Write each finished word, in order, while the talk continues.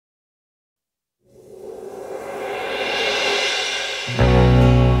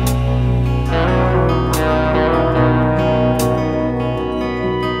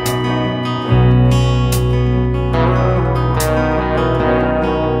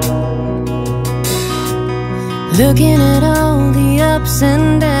Looking at all the ups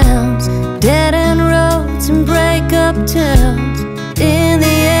and downs, dead end roads and break-up towns. In the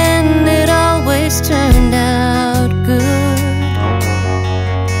end it always turned out good,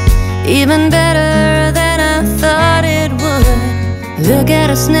 even better than I thought it would. Look at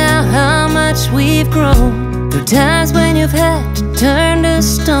us now, how much we've grown, through times when you've had to turn to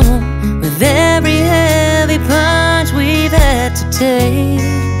stone. With every heavy punch we've had to take,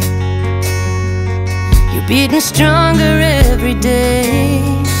 you're beating stronger every day.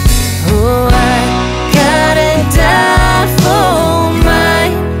 Oh, I got a doubtful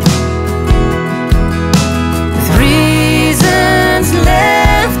mind, with reasons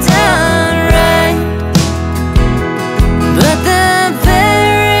left unright. But the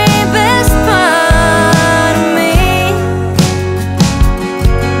very best part of me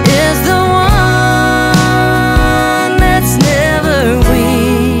is the one that's never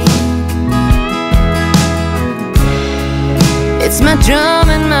weak. It's my drum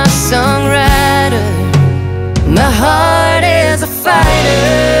and my songwriter, my heart is a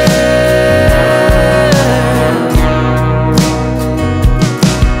fighter.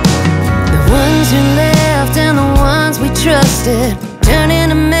 The ones who left and the ones we trusted turned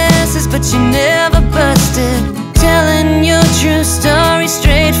into messes, but you never busted. Telling your true story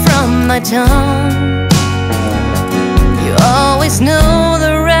straight from my tongue. You always know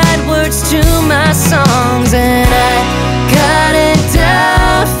the right words to my songs, and I got a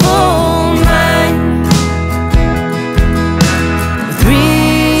doubtful mind, with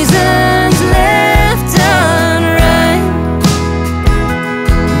reasons left unright.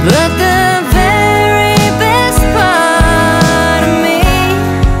 But the very best part of me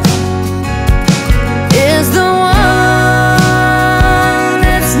is the one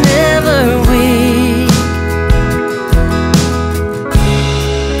that's never weak.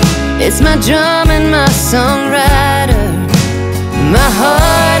 It's my drum and my songwriter, my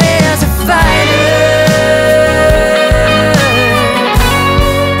heart is a fighter.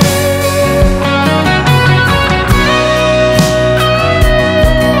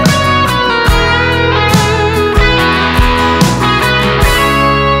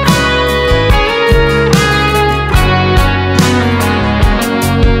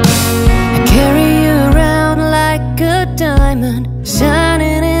 I carry you around like a diamond,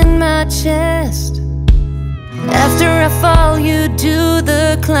 shining in my chest. After I fall, you do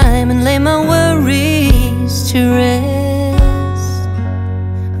the climb and lay my worries to rest.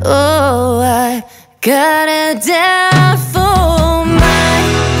 Oh, I got a doubtful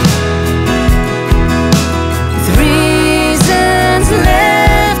mind, with reasons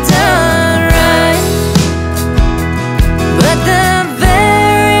left unright. But the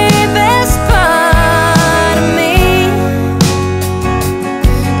very best part of me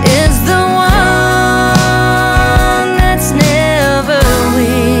is the one that's never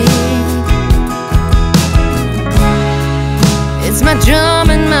weak. It's my drum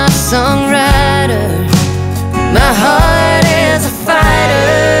and my songwriter, my heart is a fighter.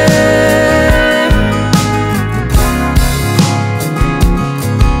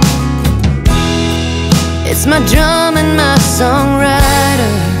 It's my drum and my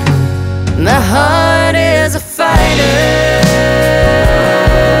songwriter, my heart is a fighter.